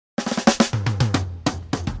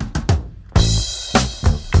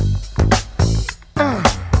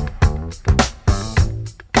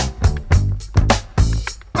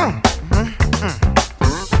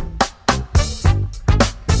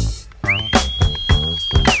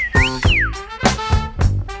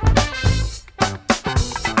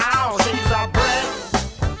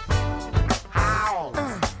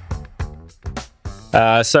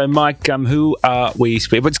So, Mike, who are we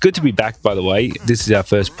speaking? But it's good to be back, by the way. This is our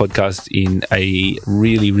first podcast in a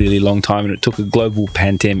really, really long time, and it took a global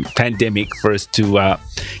pandemic for us to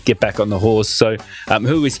get back on the horse. So,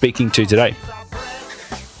 who are we speaking to today?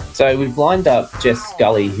 So we've lined up Jess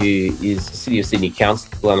Scully, who is City of Sydney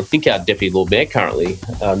Council, and I think our Deputy Lord Mayor currently,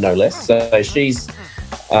 no less. So she's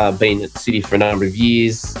been at the City for a number of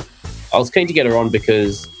years. I was keen to get her on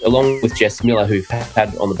because, along with Jess Miller, who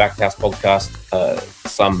had on the Back of House podcast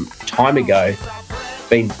some time ago,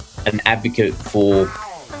 been an advocate for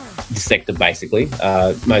the sector, basically.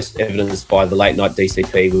 Most evidenced by the late night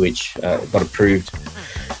DCP, which got approved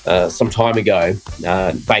some time ago,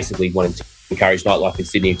 basically wanting to encourage nightlife in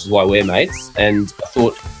Sydney, which is why we're mates. And I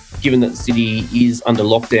thought, given that the city is under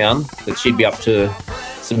lockdown, that she'd be up to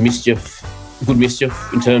some good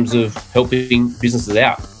mischief in terms of helping businesses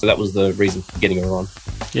out. So that was the reason for getting her on.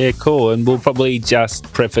 Yeah, cool. And we'll probably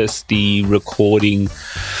just preface the recording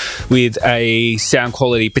with a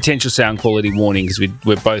potential sound quality warning, because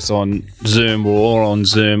we're both on Zoom. We're all on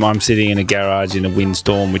Zoom. I'm sitting in a garage in a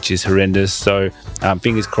windstorm, which is horrendous. So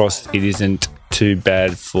fingers crossed it isn't too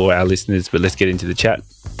bad for our listeners, but let's get into the chat.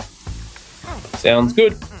 Sounds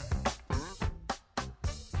good.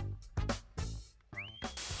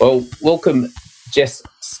 Well, welcome Jess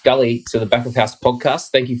Scully to the Back of House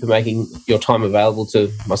podcast. Thank you for making your time available to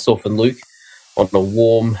myself and Luke on a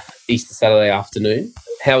warm Easter Saturday afternoon.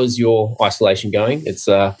 How is your isolation going? It's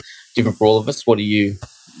different for all of us. What have you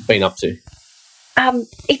been up to?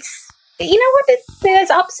 You know what?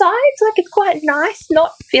 There's upsides. Like, it's quite nice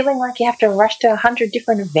not feeling like you have to rush to 100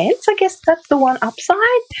 different events. I guess that's the one upside.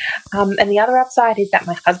 And the other upside is that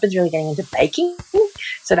my husband's really getting into baking,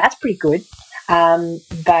 so that's pretty good.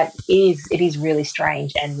 But it is really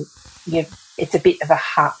strange, and it's a bit of a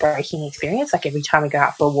heartbreaking experience. Like, every time we go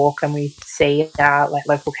out for a walk and we see like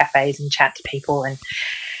local cafes and chat to people, and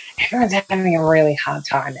everyone's having a really hard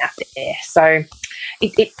time out there. So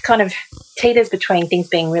it kind of teeters between things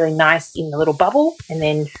being really nice in the little bubble and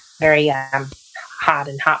then very hard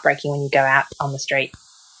and heartbreaking when you go out on the street.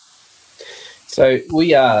 So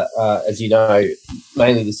we are, as you know,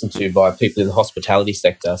 mainly listened to by people in the hospitality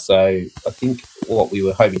sector. So I think what we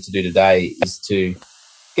were hoping to do today is to,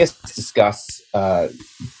 discuss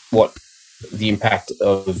what the impact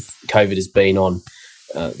of COVID has been on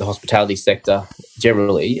the hospitality sector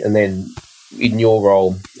generally, and then in your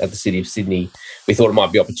role at the City of Sydney, we thought it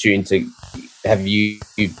might be opportune to have you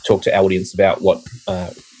talk to our audience about what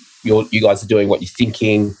you guys are doing, what you're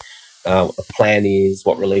thinking, what the plan is,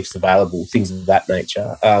 what relief's available, things of that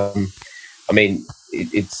nature.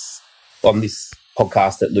 It's on this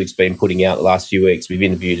podcast that Luke's been putting out the last few weeks. We've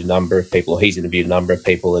interviewed a number of people, he's interviewed a number of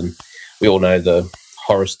people, and we all know the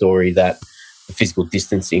horror story that the physical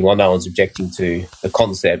distancing, while no one's objecting to the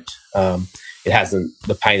concept,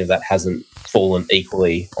 the pain of that hasn't fallen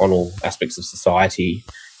equally on all aspects of society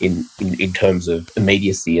in terms of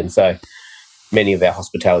immediacy. And so many of our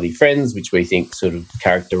hospitality friends, which we think sort of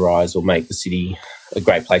characterise or make the city a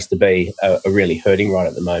great place to be, are really hurting right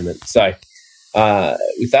at the moment. So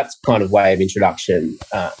with that kind of way of introduction,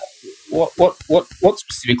 what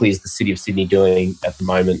specifically is the City of Sydney doing at the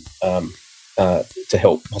moment to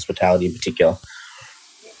help hospitality in particular?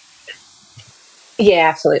 Yeah,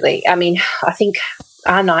 absolutely. I mean, I think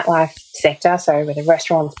our nightlife sector, so with the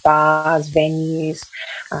restaurants, bars, venues,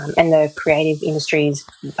 and the creative industries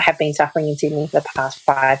have been suffering in Sydney for the past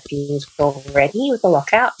 5 years already with the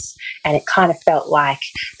lockouts. And it kind of felt like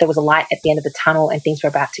there was a light at the end of the tunnel and things were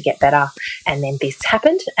about to get better. And then this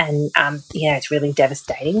happened. And, it's really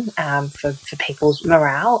devastating for people's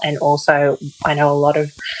morale. And also, I know a lot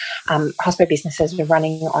of hospital businesses are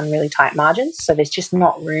running on really tight margins. So there's just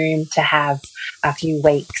not room to have a few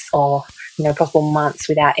weeks or possible months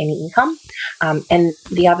without any income. And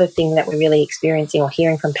the other thing that we're really experiencing or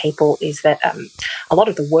hearing from people is that a lot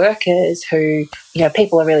of the workers who,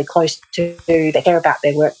 people are really close to, they care about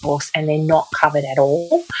their workforce and they're not covered at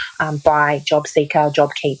all by JobSeeker,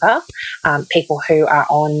 JobKeeper, people who are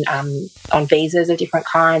on visas of different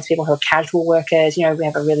kinds, people who are casual workers. We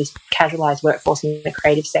have a really casualised workforce in the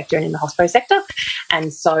creative sector and in the hospital sector.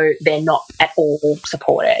 And so they're not at all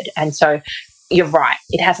supported. And so you're right,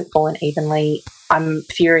 it hasn't fallen evenly. I'm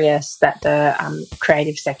furious that the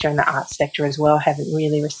creative sector and the arts sector as well haven't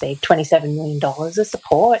really received $27 million of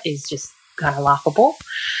support. Is just kind of laughable.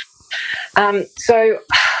 So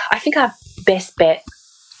I think our best bet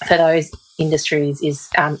for those industries is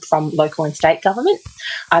from local and state government.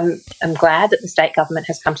 I'm glad that the state government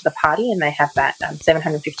has come to the party and they have that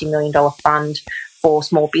 $750 million fund for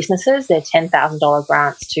small businesses. They're $10,000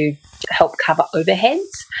 grants to help cover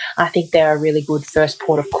overheads. I think they're a really good first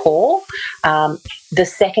port of call. The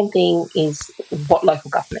second thing is what local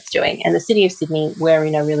government's doing. And the City of Sydney, we're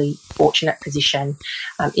in a really fortunate position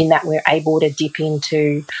in that we're able to dip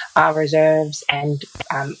into our reserves and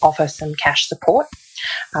offer some cash support.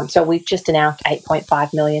 So we've just announced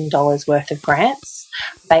 $8.5 million worth of grants.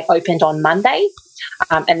 They opened on Monday,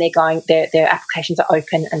 and their applications are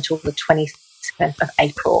open until the 27th of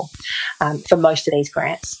April for most of these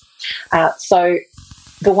grants. So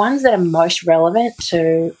the ones that are most relevant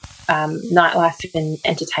to nightlife and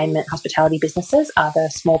entertainment hospitality businesses are the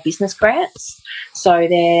small business grants. So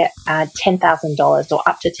they're $10,000 or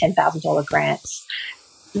up to $10,000 grants.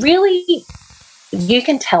 Really, you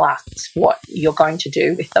can tell us what you're going to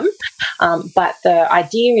do with them. But the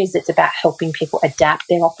idea is it's about helping people adapt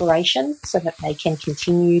their operations so that they can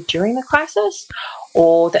continue during the crisis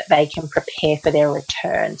or that they can prepare for their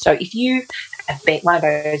return. So if you have been one of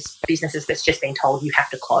those businesses that's just been told you have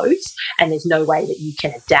to close and there's no way that you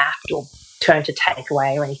can adapt or turn to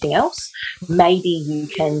takeaway or anything else, maybe you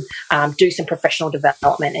can do some professional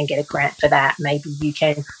development and get a grant for that. Maybe you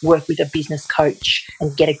can work with a business coach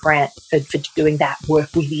and get a grant for doing that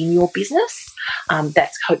work within your business.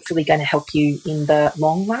 That's hopefully going to help you in the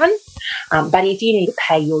long run. But if you need to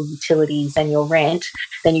pay your utilities and your rent,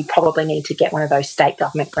 then you probably need to get one of those state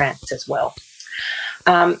government grants as well.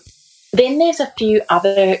 Then there's a few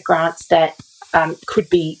other grants that could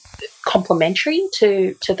be complementary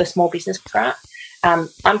to the small business grant.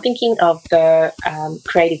 I'm thinking of the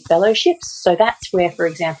creative fellowships. So that's where, for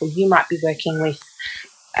example, you might be working with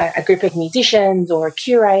a group of musicians or a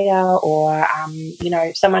curator or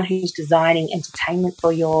someone who's designing entertainment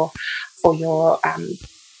for your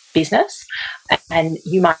business, and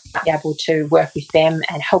you might be able to work with them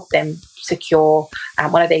and help them secure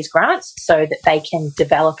one of these grants so that they can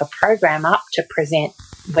develop a program up to present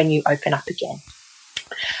when you open up again.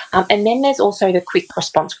 And then there's also the quick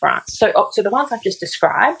response grants. So the ones I've just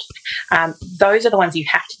described, those are the ones you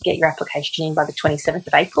have to get your application in by the 27th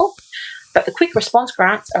of April. But the quick response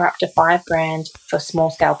grants are up to $5,000 for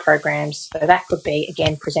small scale programs. So that could be,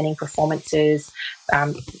 again, presenting performances,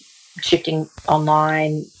 shifting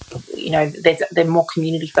online. They're more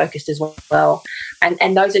community focused as well.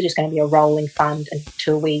 And those are just going to be a rolling fund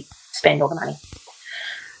until we spend all the money.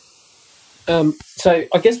 So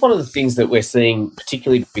I guess one of the things that we're seeing,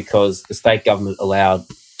 particularly because the state government allowed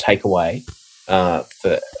takeaway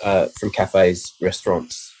from cafes,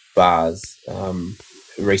 restaurants, bars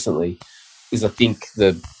recently, is I think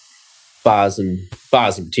the bars in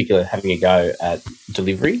particular having a go at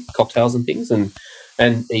delivery, cocktails and things, and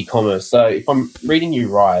e-commerce. So if I'm reading you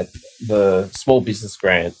right, the small business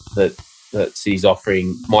grant that City's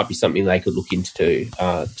offering might be something they could look into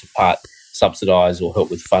to part subsidise or help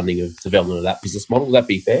with funding of development of that business model. Would that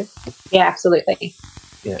be fair? Yeah, absolutely.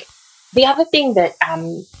 Yeah. The other thing that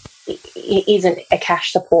isn't a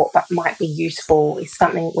cash support but might be useful is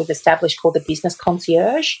something we've established called the business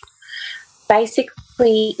concierge.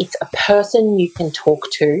 Basically, it's a person you can talk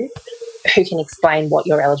to who can explain what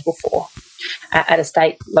you're eligible for at a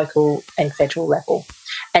state, local and federal level.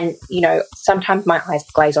 And, sometimes my eyes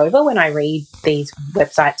glaze over when I read these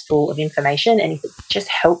websites full of information, and if it just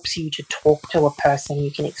helps you to talk to a person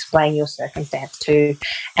you can explain your circumstance to,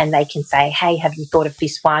 and they can say, hey, have you thought of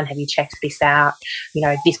this one? Have you checked this out?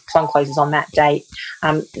 This one closes on that date.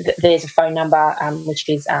 There's a phone number, which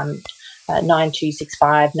is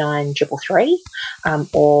 9265 9333,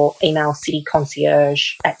 or email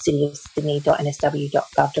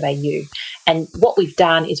cityconcierge@cityofsydney.nsw.gov.au. And what we've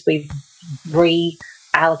done is we've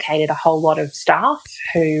reallocated a whole lot of staff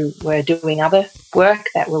who were doing other work,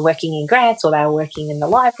 that were working in grants or they were working in the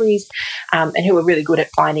libraries, and who were really good at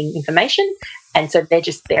finding information. And so they're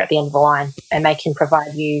just there at the end of the line, and they can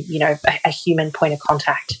provide you, a human point of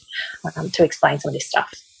contact to explain some of this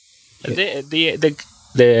stuff.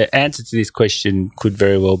 The answer to this question could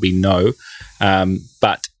very well be no,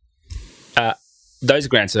 but those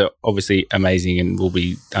grants are obviously amazing and will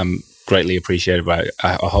be greatly appreciated by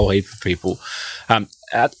a whole heap of people.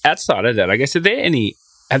 Outside of that, I guess, has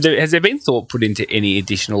there been thought put into any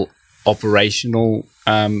additional operational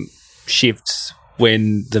shifts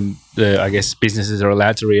when the I guess businesses are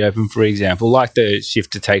allowed to reopen, for example, like the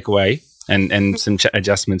shift to takeaway and some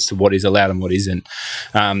adjustments to what is allowed and what isn't?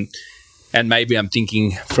 And maybe I'm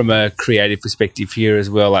thinking from a creative perspective here as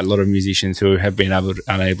well, like a lot of musicians who have been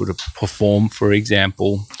unable to perform, for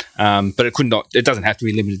example. But it doesn't have to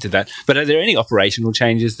be limited to that. But are there any operational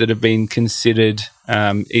changes that have been considered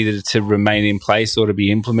either to remain in place or to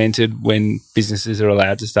be implemented when businesses are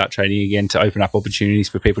allowed to start trading again, to open up opportunities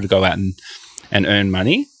for people to go out and earn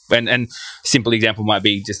money? And simple example might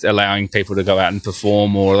be just allowing people to go out and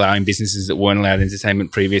perform, or allowing businesses that weren't allowed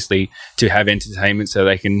entertainment previously to have entertainment so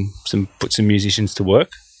they can put some musicians to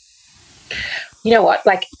work. You know what?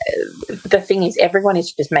 Like, the thing is, everyone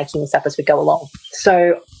is just making this up as we go along.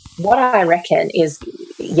 So what I reckon is,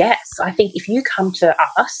 yes, I think if you come to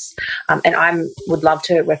us, and I would love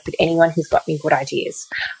to work with anyone who's got any good ideas.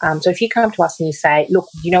 So if you come to us and you say, look,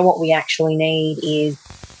 you know what we actually need is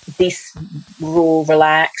this rule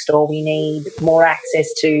relaxed, or we need more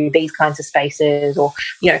access to these kinds of spaces, or,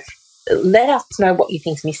 you know, let us know what you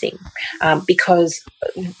think's missing, because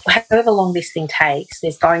however long this thing takes,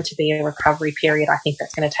 there's going to be a recovery period. I think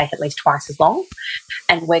that's going to take at least twice as long,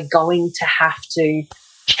 and we're going to have to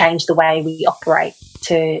change the way we operate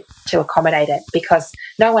to accommodate it, because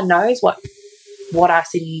no one knows what our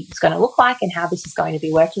city is going to look like and how this is going to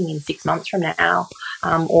be working in 6 months from now,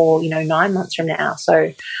 or 9 months from now.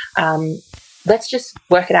 So let's just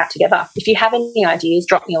work it out together. If you have any ideas,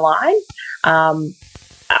 drop me a line.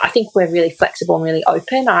 I think we're really flexible and really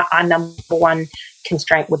open. Our number one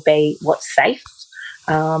constraint would be what's safe,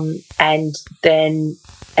 and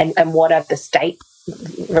what are the state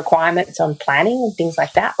requirements on planning and things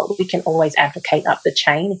like that. But we can always advocate up the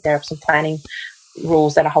chain if there are some planning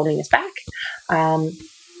rules that are holding us back.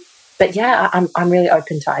 But yeah, I'm really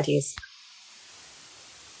open to ideas.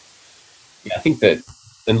 Yeah, I think that,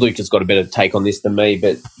 and Luke has got a better take on this than me,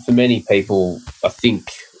 but for many people, I think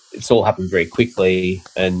it's all happened very quickly,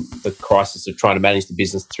 and the crisis of trying to manage the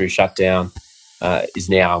business through shutdown is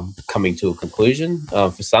now coming to a conclusion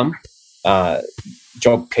for some.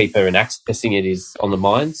 JobKeeper and accessing it is on the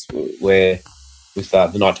minds, where with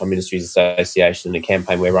the Nighttime Ministries Association and a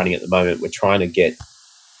campaign we're running at the moment, we're trying to get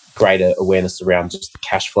greater awareness around just the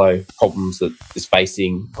cash flow problems that is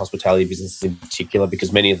facing hospitality businesses in particular,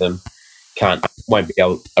 because many of them won't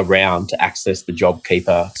be around to access the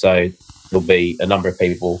JobKeeper. So there'll be a number of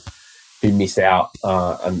people who miss out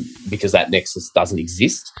because that nexus doesn't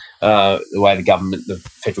exist. The way the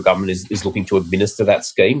federal government is looking to administer that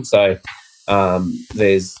scheme. So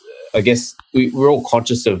there's, I guess, we're all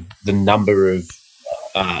conscious of the number of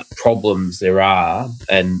problems there are,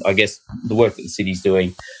 and I guess the work that the city's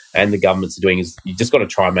doing and the governments are doing is you just got to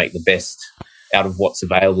try and make the best out of what's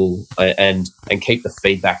available, and keep the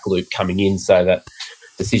feedback loop coming in so that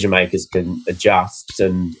decision makers can adjust.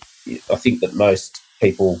 And I think that most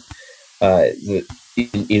people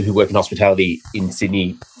who work in hospitality in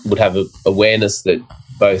Sydney would have awareness that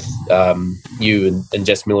both you and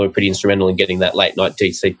Jess Miller are pretty instrumental in getting that late night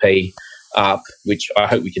DCP up, which I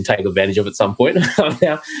hope we can take advantage of at some point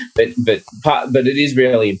now. But it is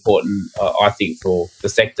really important, I think, for the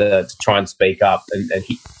sector to try and speak up and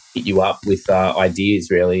hit you up with ideas,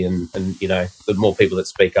 really. And the more people that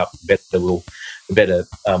speak up, the better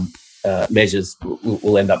measures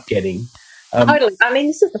we'll end up getting. Totally. I mean,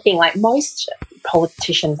 this is the thing. Like, most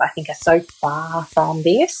politicians, I think, are so far from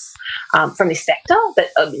this sector, that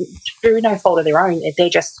through no fault of their own, they're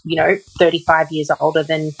just 35 years older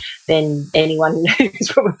than anyone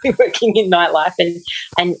who's probably working in nightlife,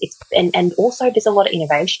 and also there's a lot of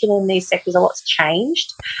innovation in these sectors. A lot's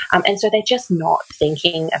changed, and so they're just not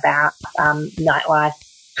thinking about nightlife,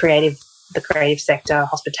 the creative sector,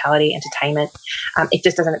 hospitality, entertainment. It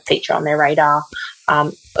just doesn't feature on their radar.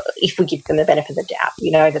 If we give them the benefit of the doubt,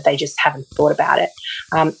 that they just haven't thought about it.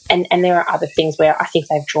 And there are other things where I think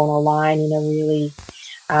they've drawn a line in a really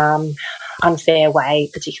unfair way,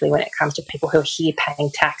 particularly when it comes to people who are here paying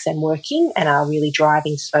tax and working and are really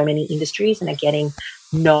driving so many industries and are getting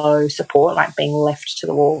no support, like being left to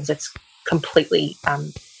the wolves. It's completely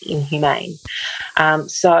inhumane.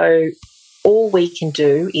 So all we can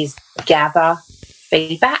do is gather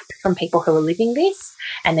feedback from people who are living this,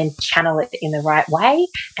 and then channel it in the right way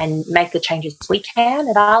and make the changes we can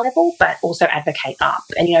at our level, but also advocate up.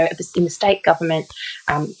 And, in the state government,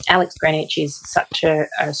 Alex Greenwich is such a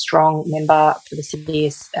strong member for the city,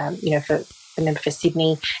 for the member for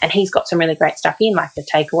Sydney, and he's got some really great stuff in, like the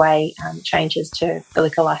takeaway changes to the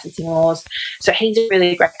liquor licensing laws. So he's a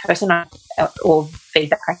really great person, or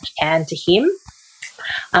feedback I can to him.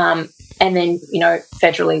 And then,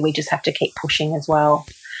 federally, we just have to keep pushing as well.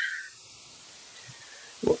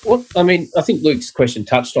 Well, I mean, I think Luke's question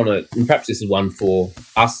touched on it, and perhaps this is one for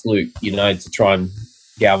us, Luke, to try and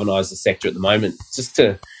galvanise the sector at the moment,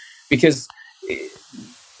 because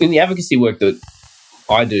in the advocacy work that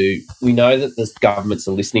I do, we know that the governments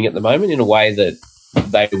are listening at the moment in a way that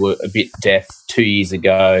they were a bit deaf 2 years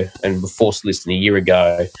ago and were forced to listen a year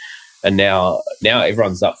ago. And now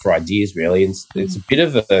everyone's up for ideas, really. And it's a bit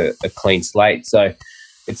of a clean slate. So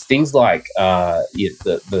it's things like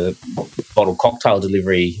the bottle cocktail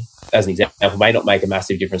delivery, as an example, may not make a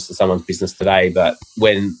massive difference to someone's business today, but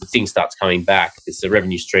when the thing starts coming back, it's a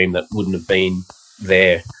revenue stream that wouldn't have been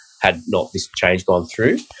there had not this change gone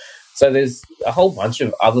through. So there's a whole bunch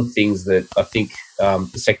of other things that I think the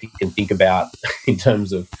sector can think about in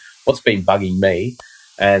terms of what's been bugging me,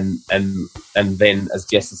 and then, as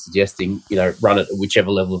Jess is suggesting, run it at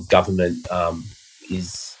whichever level of government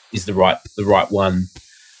is the right one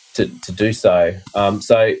to do so.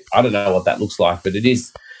 So I don't know what that looks like, but it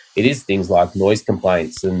is things like noise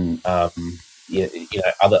complaints and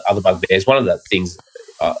other bugbears. One of the things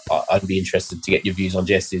I'd be interested to get your views on,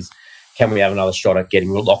 Jess, is can we have another shot at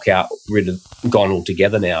getting lockout gone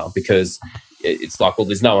altogether now? Because it's like, well,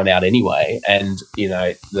 there's no one out anyway, and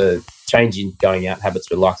the change in going out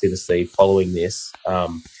habits we're likely to see following this, will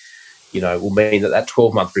mean that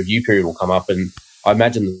 12-month review period will come up, and I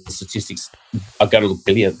imagine the statistics are going to look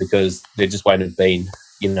brilliant because there just won't have been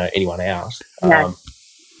anyone out. No.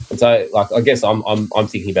 And so, like, I guess I'm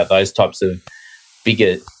thinking about those types of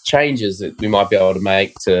bigger changes that we might be able to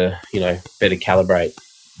make to better calibrate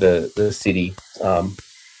the city.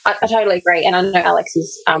 I totally agree, and I know Alex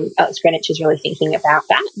Greenwich is really thinking about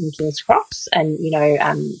that in King's Cross, and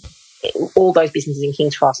all those businesses in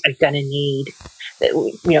King's Cross are going to need,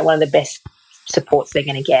 one of the best supports they're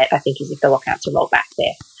going to get, I think, is if the lockouts are rolled back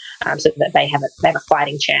there, so that they have a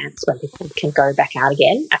fighting chance when people can go back out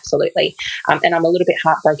again. Absolutely, and I'm a little bit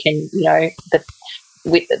heartbroken, that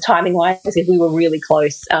with the timing wise, if we were really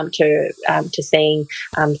close to seeing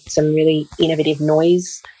some really innovative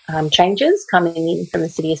noise changes coming in from the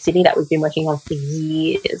City of Sydney that we've been working on for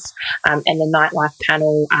years, and the Nightlife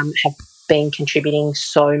panel have been contributing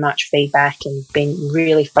so much feedback and been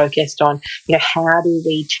really focused on how do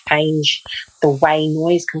we change the way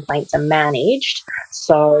noise complaints are managed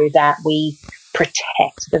so that we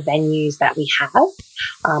protect the venues that we have,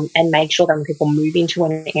 and make sure that when people move into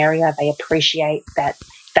an area, they appreciate that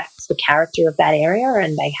that's the character of that area,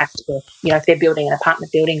 and they have to, if they're building an apartment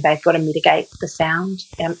building, they've got to mitigate the sound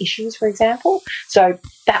issues, for example. So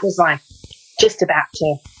that was like just about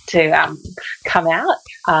to come out,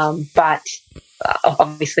 but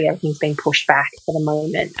obviously everything's been pushed back for the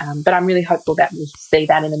moment. But I'm really hopeful that we'll see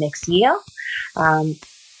that in the next year.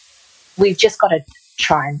 We've just got to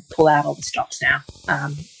try and pull out all the stops now,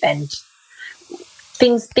 and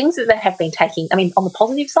things that have been taking, on the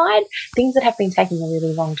positive side, things that have been taking a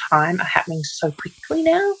really long time are happening so quickly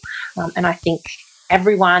now, and I think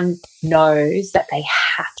everyone knows that they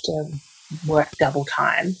have to work double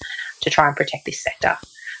time to try and protect this sector,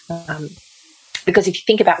 because if you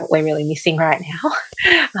think about what we're really missing right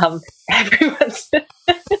now,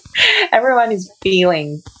 everyone is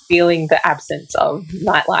feeling the absence of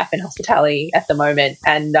nightlife and hospitality at the moment,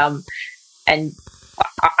 and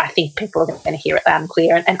I think people are going to hear it loud and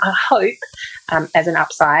clear. And I hope, as an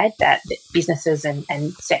upside, that businesses and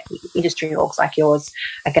industry orgs like yours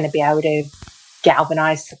are going to be able to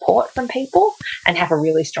galvanise support from people and have a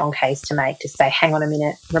really strong case to make to say, hang on a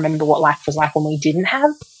minute, remember what life was like when we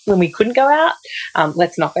couldn't go out?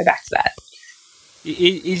 Let's not go back to that.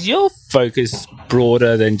 Is your focus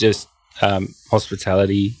broader than just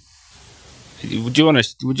hospitality? Would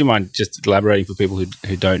you mind just elaborating for people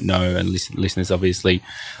who don't know, and listeners obviously,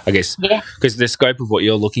 I guess, because the scope of what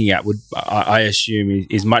you're looking at I assume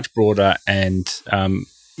is much broader, and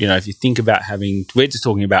if you think about we're just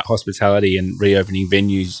talking about hospitality and reopening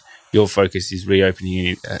venues, your focus is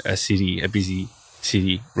reopening a busy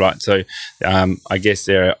city, right? So I guess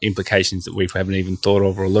there are implications that we haven't even thought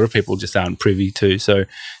of, or a lot of people just aren't privy to. So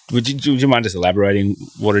would you mind just elaborating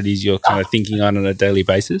what it is you're kind of thinking on a daily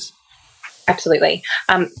basis? Absolutely.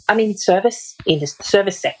 Service in the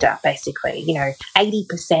service sector, basically,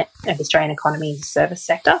 80% of the Australian economy is the service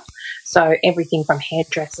sector. So everything from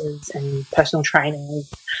hairdressers and personal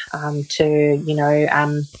trainers to,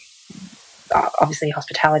 obviously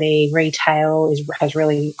hospitality, retail has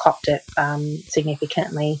really copped it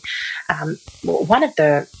significantly. One of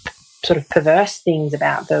the sort of perverse things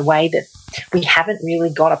about the way that we haven't really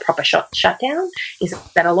got a proper shutdown is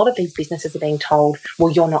that a lot of these businesses are being told,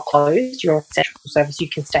 well, you're not closed, you're an essential service, you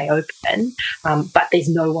can stay open, but there's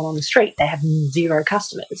no one on the street. They have zero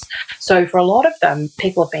customers. So for a lot of them,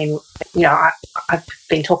 people have been, I've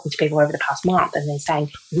been talking to people over the past month, and they're saying,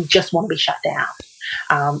 we just want to be shut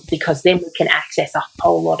down, because then we can access a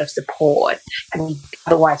whole lot of support, and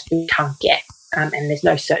otherwise we can't get. and there's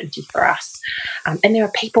no certainty for us. And there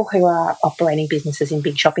are people who are operating businesses in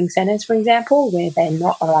big shopping centres, for example, where they're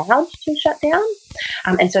not allowed to shut down.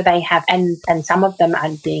 And so they have, and some of them are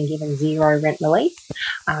being given zero rent relief.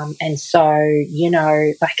 And so,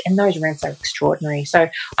 and those rents are extraordinary. So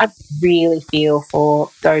I really feel for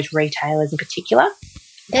those retailers in particular.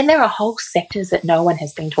 Then there are whole sectors that no one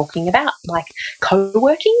has been talking about, like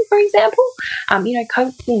co-working, for example.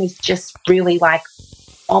 Co-working is just really like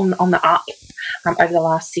on the up over the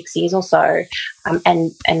last 6 years or so.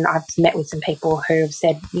 And I've met with some people who have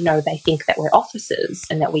said, they think that we're offices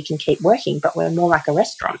and that we can keep working, but we're more like a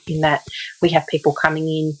restaurant in that we have people coming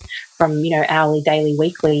in from, hourly, daily,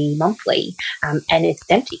 weekly, monthly, and it's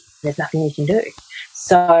empty. There's nothing we can do.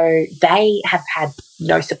 So they have had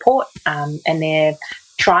no support, and they're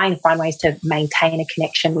trying to find ways to maintain a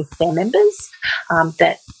connection with their members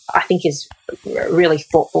that I think is really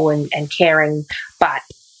thoughtful and caring. But,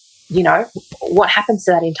 what happens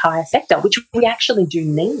to that entire sector, which we actually do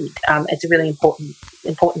need? It's a really important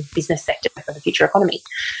business sector for the future economy.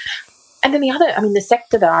 And then the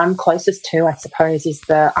sector that I'm closest to, I suppose, is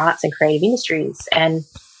the arts and creative industries. And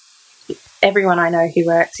everyone I know who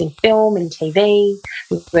works in film and TV,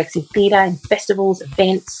 who works in theatre and festivals,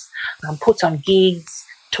 events, puts on gigs,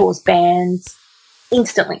 tours bands,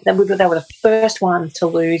 instantly. They were the first ones to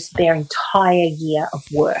lose their entire year of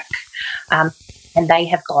work. And they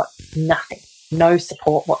have got nothing, no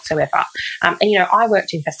support whatsoever. I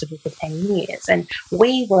worked in festivals for 10 years, and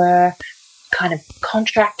we were kind of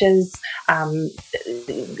contractors who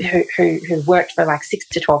worked for like 6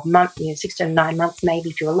 to 12 months, 6 to 9 months maybe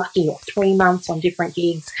if you were lucky, or 3 months on different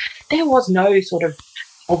gigs. There was no sort of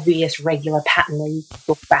obvious regular pattern where you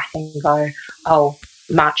look back and go, oh,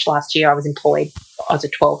 March last year I was employed as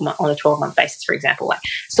on a 12-month basis, for example.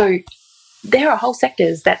 So there are whole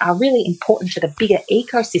sectors that are really important to the bigger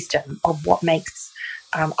ecosystem of what makes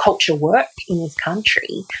culture work in this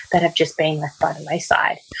country that have just been left by the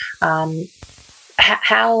wayside.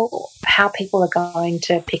 How people are going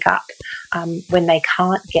to pick up when they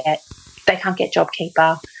can't get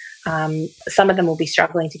JobKeeper. Some of them will be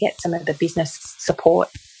struggling to get some of the business support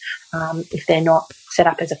if they're not set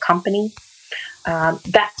up as a company.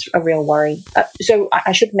 That's a real worry. So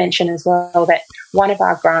I should mention as well that one of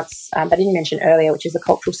our grants that I didn't mention earlier, which is the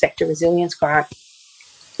Cultural Sector Resilience Grant,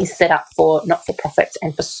 is set up for not-for-profits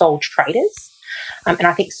and for sole traders. And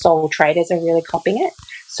I think sole traders are really copping it.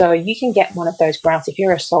 So you can get one of those grants if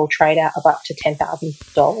you're a sole trader of up to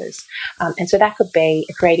 $10,000. And so that could be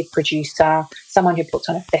a creative producer, someone who puts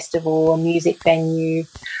on a festival, a music venue,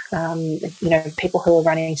 people who are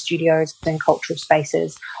running studios and cultural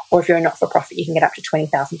spaces. Or if you're a not-for-profit, you can get up to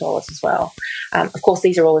 $20,000 as well. Of course,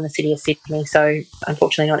 these are all in the city of Sydney, so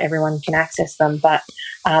unfortunately not everyone can access them. But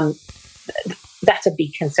that's a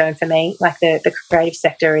big concern for me. Like the creative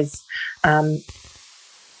sector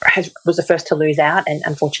was the first to lose out and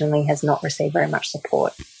unfortunately has not received very much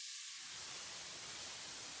support.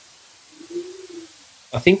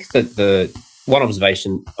 I think that the one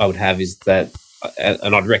observation I would have is that,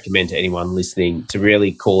 and I'd recommend to anyone listening to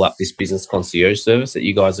really call up this business concierge service that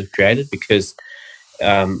you guys have created, because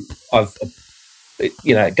going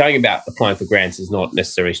about applying for grants is not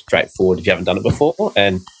necessarily straightforward if you haven't done it before,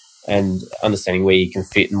 and understanding where you can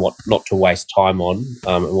fit and what not to waste time on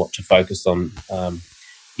and what to focus on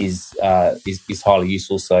is highly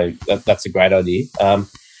useful. So that's a great idea.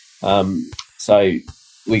 So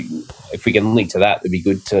if we can link to that, it'd be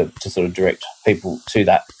good to sort of direct people to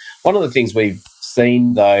that. One of the things we've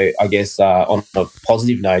seen, though, I guess on a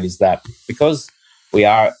positive note, is that because we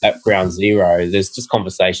are at ground zero, there's just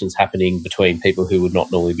conversations happening between people who would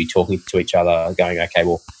not normally be talking to each other, going, okay,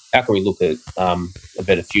 well, how can we look at a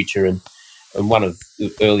better future? And one of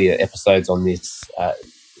the earlier episodes on this,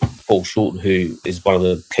 Paul Schultz, who is one of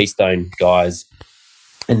the Keystone guys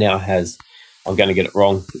and now has, I'm going to get it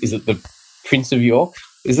wrong, is it the Prince of York?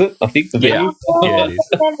 Is it? I think the venue. Yeah, it is.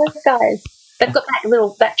 Those guys. They've got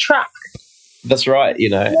that truck. That's right,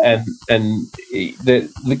 and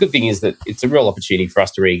the good thing is that it's a real opportunity for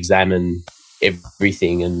us to re-examine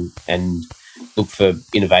everything and look for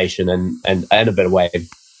innovation and a better way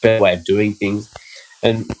of doing things.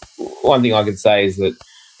 And one thing I could say is that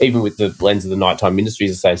even with the lens of the Nighttime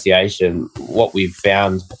Industries Association, what we've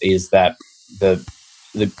found is that our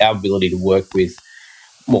ability to work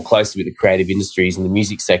more closely with the creative industries and the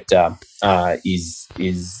music sector is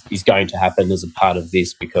going to happen as a part of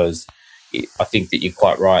this, because I think that you're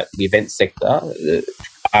quite right. The event sector, the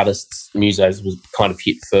artists, musos was kind of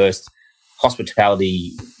hit first.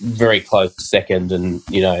 Hospitality very close second, and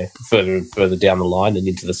further and further down the line and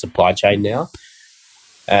into the supply chain now.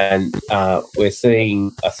 And we're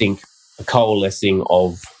seeing, I think, coalescing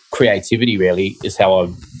of creativity, really, is how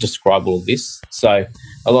I describe all of this. So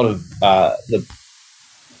a lot of the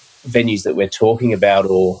venues that we're talking about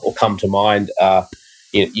or come to mind are,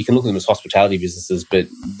 you can look at them as hospitality businesses, but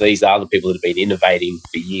these are the people that have been innovating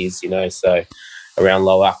for years, so around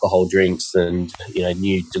low alcohol drinks and,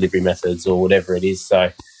 new delivery methods or whatever it is.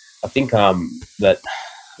 So I think that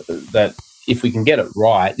if we can get it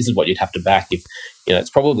right, this is what you'd have to back. If, it's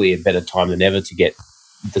probably a better time than ever to get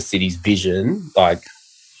the city's vision up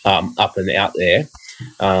and out there.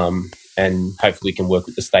 And hopefully we can work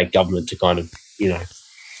with the state government to kind of,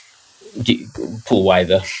 pull away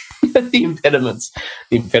the the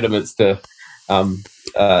impediments to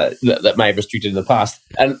that may have restricted in the past.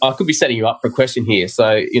 And I could be setting you up for a question here.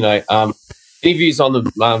 So, any views on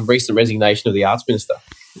the recent resignation of the arts minister?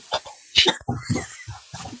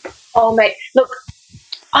 Oh, mate, look,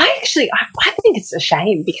 I think it's a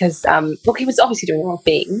shame because, he was obviously doing the wrong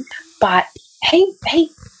thing, but he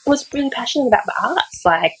was really passionate about the arts,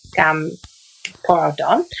 like poor old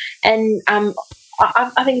Don. And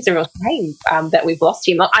I think it's a real shame that we've lost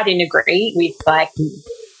him. I didn't agree with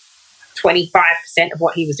 25% of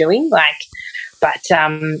what he was doing, but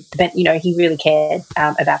he really cared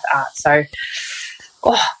about the arts. So,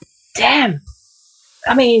 damn.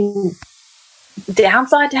 I mean,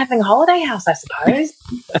 downside to having a holiday house, I suppose.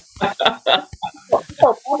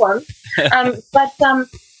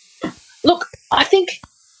 Look, I think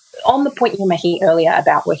on the point you were making earlier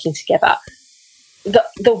about working together,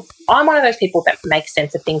 I'm one of those people that makes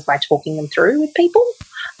sense of things by talking them through with people.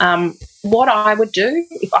 What I would do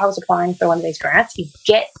if I was applying for one of these grants is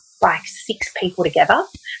get 6 people together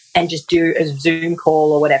and just do a Zoom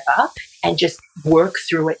call or whatever and just work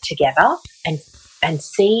through it together and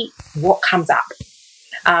see what comes up.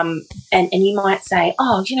 And you might say,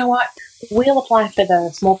 oh, you know what? We'll apply for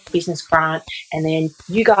the small business grant, and then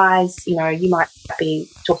you guys, you might be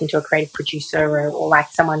talking to a creative producer or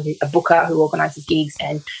a booker who organises gigs,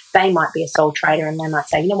 and they might be a sole trader, and they might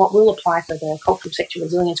say, you know what, we'll apply for the cultural sector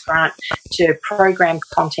resilience grant to program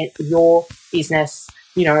content for your business,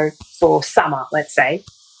 for summer, let's say.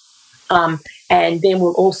 And then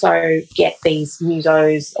we'll also get these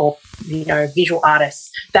musos or, visual artists.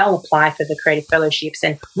 They'll apply for the creative fellowships,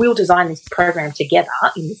 and we'll design this program together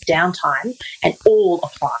in this downtime and all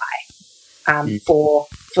apply for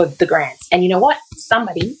the grants. And you know what?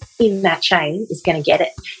 Somebody in that chain is going to get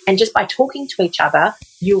it. And just by talking to each other,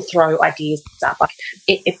 you'll throw ideas up.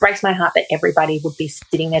 It breaks my heart that everybody would be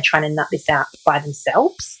sitting there trying to nut this out by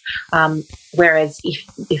themselves. Whereas if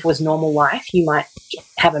it was normal life, you might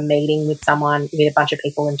have a meeting with someone, with a bunch of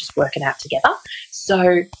people, and just work it out together.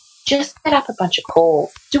 So just set up a bunch of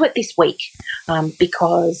calls. Do it this week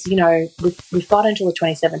because, we've got until the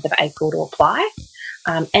 27th of April to apply.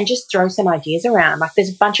 And just throw some ideas around. There's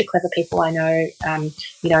a bunch of clever people I know,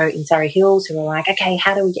 in Surrey Hills who are like, okay,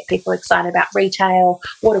 how do we get people excited about retail?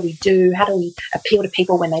 What do we do? How do we appeal to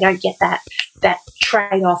people when they don't get that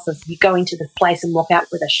trade-off of you go into the place and walk out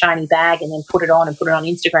with a shiny bag and then put it on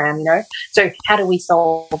Instagram, So how do we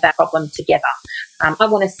solve that problem together? I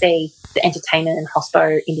want to see the entertainment and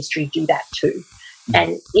hospo industry do that too.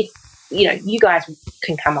 And if you guys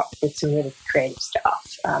can come up with some really creative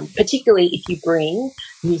stuff, particularly if you bring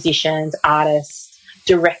musicians, artists,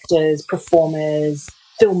 directors, performers,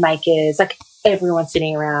 filmmakers, everyone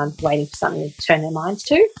sitting around waiting for something to turn their minds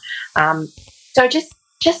to. So just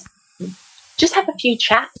have a few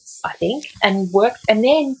chats, I think, and work, and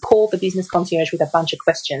then call the business concierge with a bunch of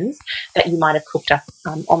questions that you might have cooked up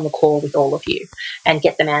on the call with all of you, and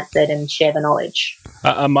get them answered and share the knowledge.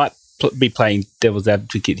 I might be playing devil's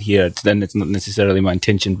advocate here, then it's not necessarily my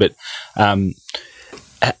intention, but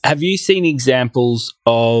have you seen examples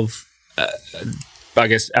of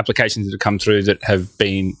applications that have come through that have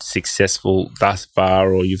been successful thus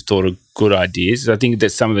far, or you've thought of good ideas? I think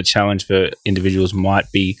that some of the challenge for individuals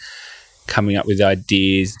might be coming up with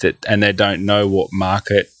ideas and they don't know what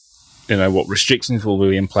market, what restrictions will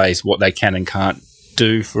be in place, what they can and can't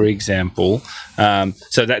do, for example.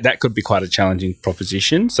 So that could be quite a challenging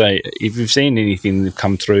proposition. So if you've seen anything that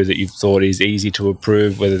come through that you've thought is easy to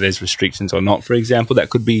approve, whether there's restrictions or not, for example, that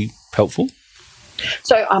could be helpful.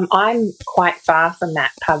 So I'm quite far from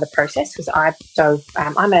that part of the process because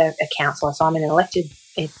I'm a councillor, so I'm in an elected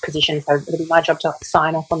position, so it'll be my job to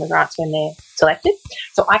sign off on the grants when they're selected.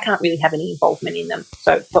 So I can't really have any involvement in them.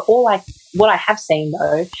 So what I have seen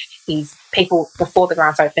though is people before the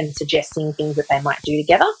grants open suggesting things that they might do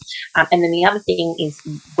together. And then the other thing is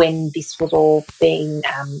when this was all being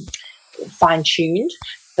fine-tuned,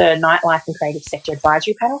 the Nightlife and Creative Sector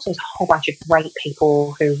Advisory Panel, so there's a whole bunch of great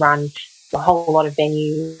people who run a whole lot of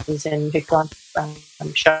venues and who've gone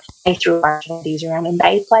show. They threw a bunch of ideas around and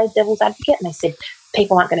they played devil's advocate and they said,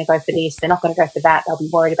 people aren't going to go for this, they're not going to go for that, they'll be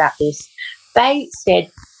worried about this. They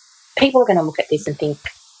said, people are going to look at this and think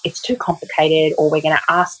it's too complicated, or we're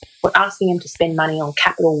asking them to spend money on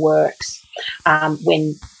capital works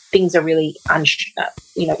when things are really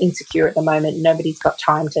insecure at the moment. Nobody's got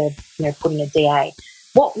time to put in a DA.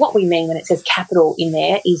 What we mean when it says capital in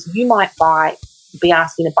there is you might be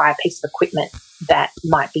asking to buy a piece of equipment that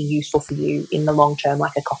might be useful for you in the long term,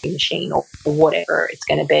 like a coffee machine or whatever it's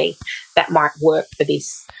going to be, that might work for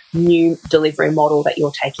this new delivery model that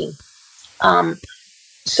you're taking.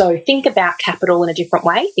 So think about capital in a different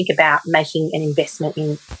way. Think about making an investment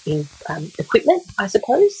in equipment, I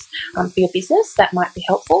suppose, for your business. That might be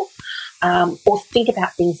helpful. Or think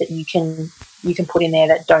about things that you can put in there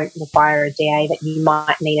that don't require a DA that you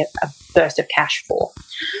might need a burst of cash for.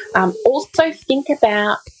 Also think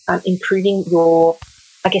about improving your,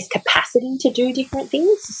 capacity to do different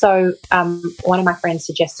things. So one of my friends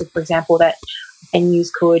suggested, for example, that venues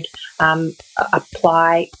could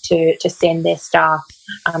apply to send their staff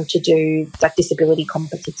to do like disability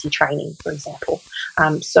competency training, for example,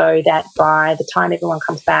 so that by the time everyone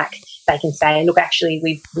comes back, they can say, look, actually,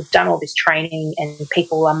 we've done all this training and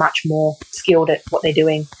people are much more skilled at what they're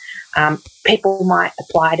doing. People might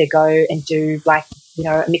apply to go and do a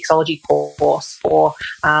mixology course or,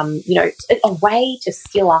 a way to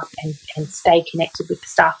skill up and stay connected with the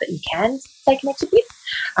staff that you can stay connected with.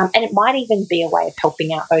 And it might even be a way of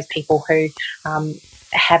helping out those people who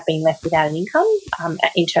have been left without an income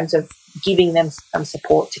in terms of giving them some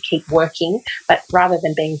support to keep working. But rather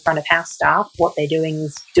than being front of house staff, what they're doing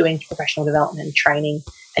is doing professional development and training,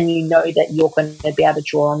 and that you're going to be able to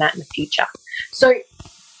draw on that in the future. So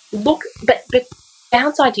look, but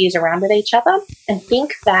bounce ideas around with each other and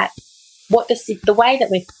think that the way that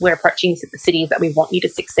we're approaching this at the city is that we want you to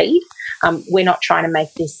succeed. We're not trying to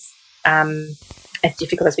make this as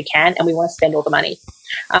difficult as we can, and we want to spend all the money.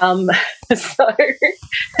 It's a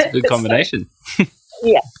good combination.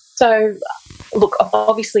 Yeah. So, look,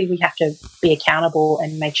 obviously we have to be accountable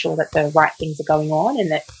and make sure that the right things are going on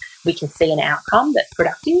and that we can see an outcome that's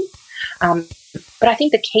productive. But I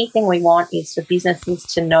think the key thing we want is for businesses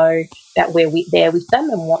to know that we're there with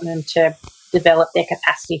them and want them to develop their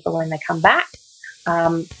capacity for when they come back.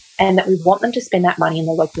 And that we want them to spend that money in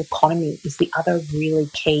the local economy is the other really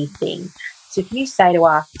key thing. So if you say to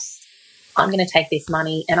us, I'm going to take this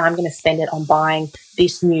money and I'm going to spend it on buying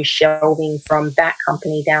this new shelving from that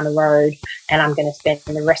company down the road, and I'm going to spend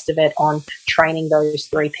the rest of it on training those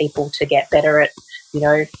 3 people to get better at,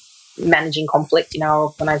 managing conflict in our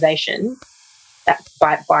organisation, that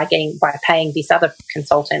by paying this other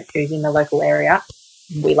consultant who's in the local area,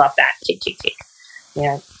 we love that. Tick, tick, tick.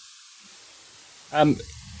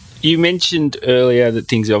 You mentioned earlier that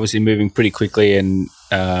things are obviously moving pretty quickly, and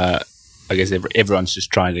I guess everyone's just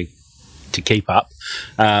trying to keep up.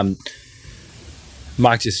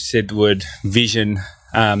 Mike just said the word vision,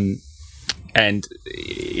 and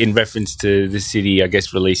in reference to the city, I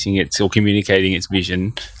guess, releasing or communicating its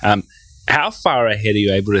vision. How far ahead are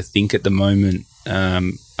you able to think at the moment,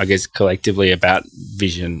 I guess, collectively about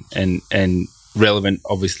vision and relevant,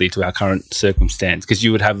 obviously, to our current circumstance? Because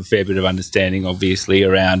you would have a fair bit of understanding, obviously,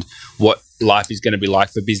 around what life is going to be like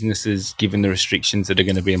for businesses given the restrictions that are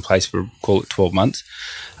going to be in place for, call it, 12 months.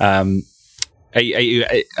 How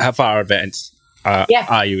far advanced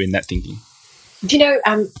are you in that thinking? Do you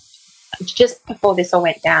know, just before this all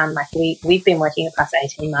went down, we've been working the past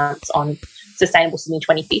 18 months on Sustainable Sydney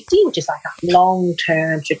 2050, which is like a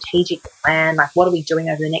long-term strategic plan. Like, what are we doing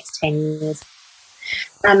over the next 10 years?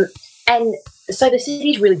 And so the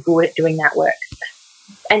city's really good at doing that work.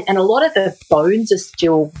 And a lot of the bones are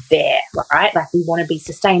still there, right? Like, we want to be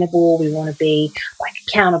sustainable, we want to be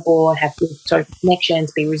accountable and have good social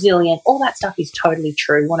connections, be resilient. All that stuff is totally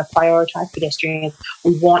true. We want to prioritise pedestrians.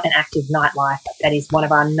 We want an active nightlife. That is one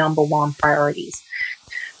of our number one priorities.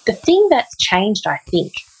 The thing that's changed, I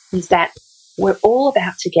think, is that we're all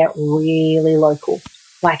about to get really local,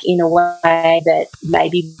 in a way that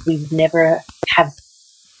maybe we've never have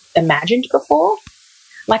imagined before.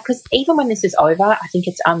 Because even when this is over, I think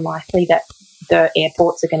it's unlikely that the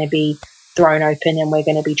airports are going to be thrown open and we're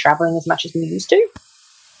going to be travelling as much as we used to.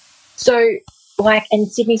 So, and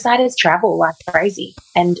Sydney-siders travel like crazy.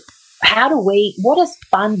 And what does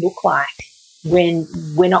fun look like when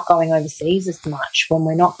we're not going overseas as much, when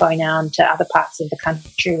we're not going down to other parts of the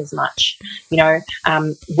country as much,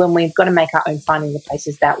 when we've got to make our own fun in the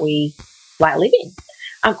places that we live in?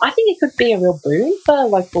 I think it could be a real boon for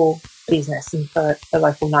local business and for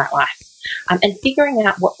local nightlife, and figuring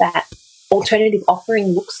out what that alternative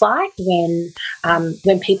offering looks like when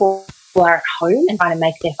people are at home and trying to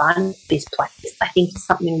make their fun this place. I think it's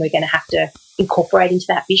something we're going to have to incorporate into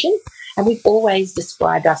that vision. And we've always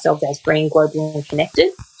described ourselves as green, global, and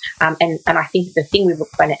connected. And I think the thing we were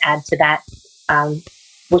going to add to that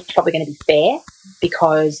was probably going to be fair,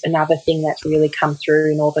 because another thing that's really come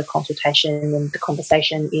through in all the consultation and the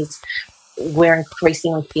conversation is we're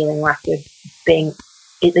increasingly feeling like there's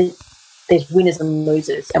winners and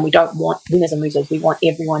losers, and we don't want winners and losers. We want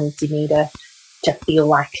everyone in Sydney to feel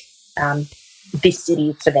like this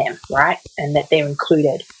city is for them, right? And that they're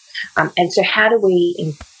included. And so how do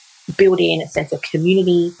we build in a sense of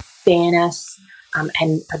community, fairness,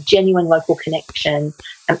 and a genuine local connection?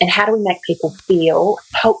 And how do we make people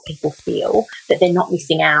help people feel that they're not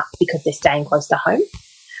missing out because they're staying close to home?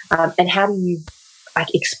 And how do you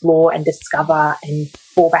explore and discover and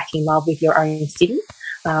fall back in love with your own city?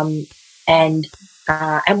 And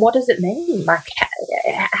what does it mean? Like,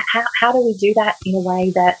 how do we do that in a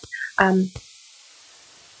way that,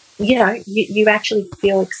 you actually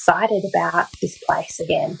feel excited about this place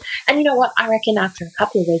again? And you know what? I reckon after a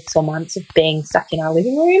couple of weeks or months of being stuck in our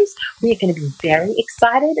living rooms, we're going to be very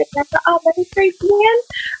excited about that is great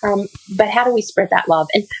again. But how do we spread that love?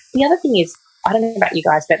 And the other thing is, I don't know about you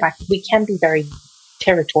guys, but we can be very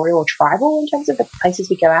territorial or tribal in terms of the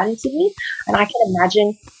places we go out in Sydney. And I can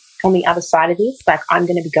imagine on the other side of this, I'm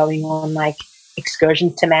going to be going on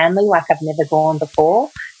excursions to Manly like I've never gone before,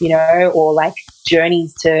 or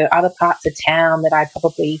journeys to other parts of town that I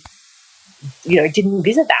probably, didn't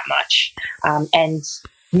visit that much. And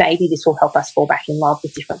maybe this will help us fall back in love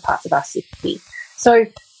with different parts of our city. So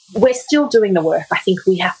we're still doing the work. I think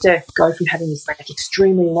we have to go from having this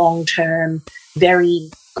extremely long-term, very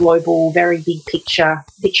global, very big picture of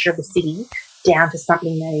the city down to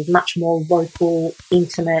something that is much more local,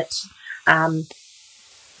 intimate, and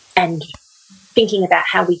thinking about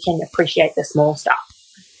how we can appreciate the small stuff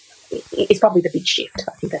is probably the big shift.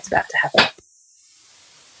 I think that's about to happen.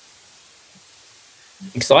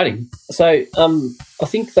 Exciting. So I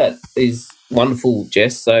think that is wonderful,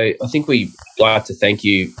 Jess. So I think we'd like to thank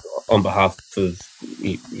you on behalf of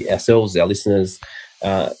ourselves, our listeners,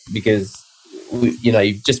 because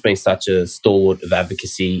you've just been such a stalwart of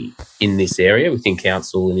advocacy in this area within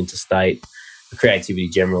council and interstate, creativity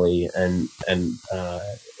generally, and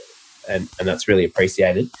that's really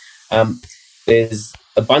appreciated. There's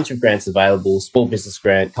a bunch of grants available: Small Business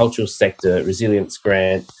Grant, Cultural Sector Resilience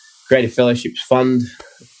Grant, Creative Fellowships Fund,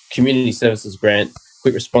 Community Services Grant,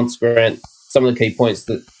 Quick Response Grant. Some of the key points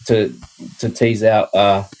to tease out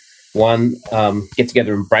are: one, get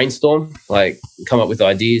together and brainstorm, come up with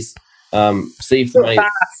ideas. See if the money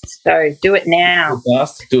fast, so do it now.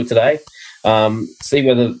 Do it today. See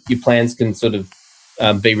whether your plans can sort of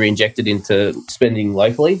be reinjected into spending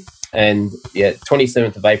locally. And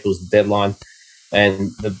 27th of April is the deadline.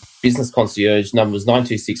 And the business concierge number is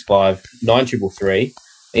 9265 9333.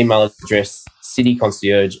 Email address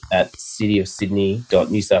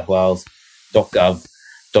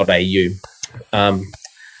cityconcierge@cityof-sydney.newsouthwales.gov.au.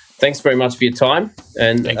 Thanks very much for your time,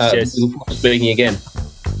 and thanks, Jess. We look forward to speaking again.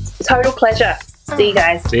 Total pleasure. See you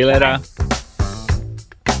guys. See you later.